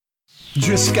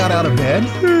Just got out of bed?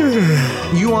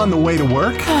 You on the way to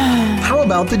work? How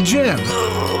about the gym?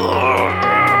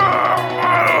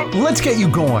 Let's get you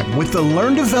going with the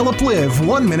Learn, Develop, Live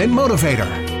 1 Minute Motivator.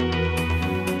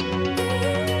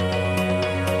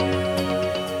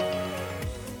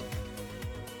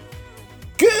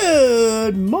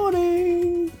 Good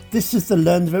morning! This is the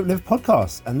Learn, Develop, Live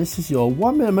podcast, and this is your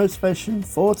 1 minute motivation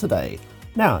for today.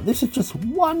 Now, this is just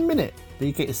 1 minute, but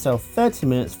you get yourself 30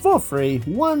 minutes for free,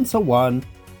 one-to-one.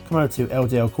 Come over to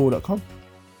ldlcall.com,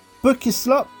 book your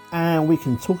slot, and we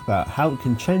can talk about how it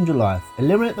can change your life,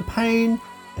 eliminate the pain,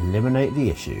 eliminate the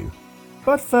issue.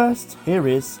 But first, here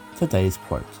is today's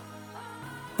quote.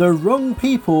 The wrong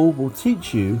people will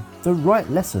teach you the right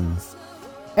lessons.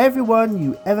 Everyone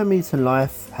you ever meet in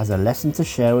life has a lesson to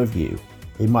share with you.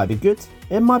 It might be good,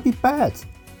 it might be bad,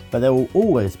 but there will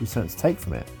always be something to take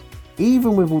from it.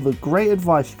 Even with all the great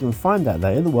advice you can find out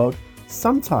there in the world,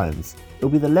 sometimes it'll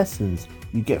be the lessons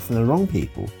you get from the wrong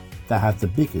people that have the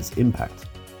biggest impact.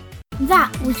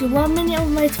 That was your 1 minute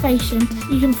of motivation.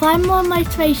 You can find more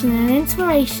motivation and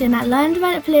inspiration at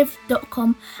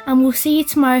learndeveloplive.com, and we'll see you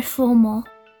tomorrow for more.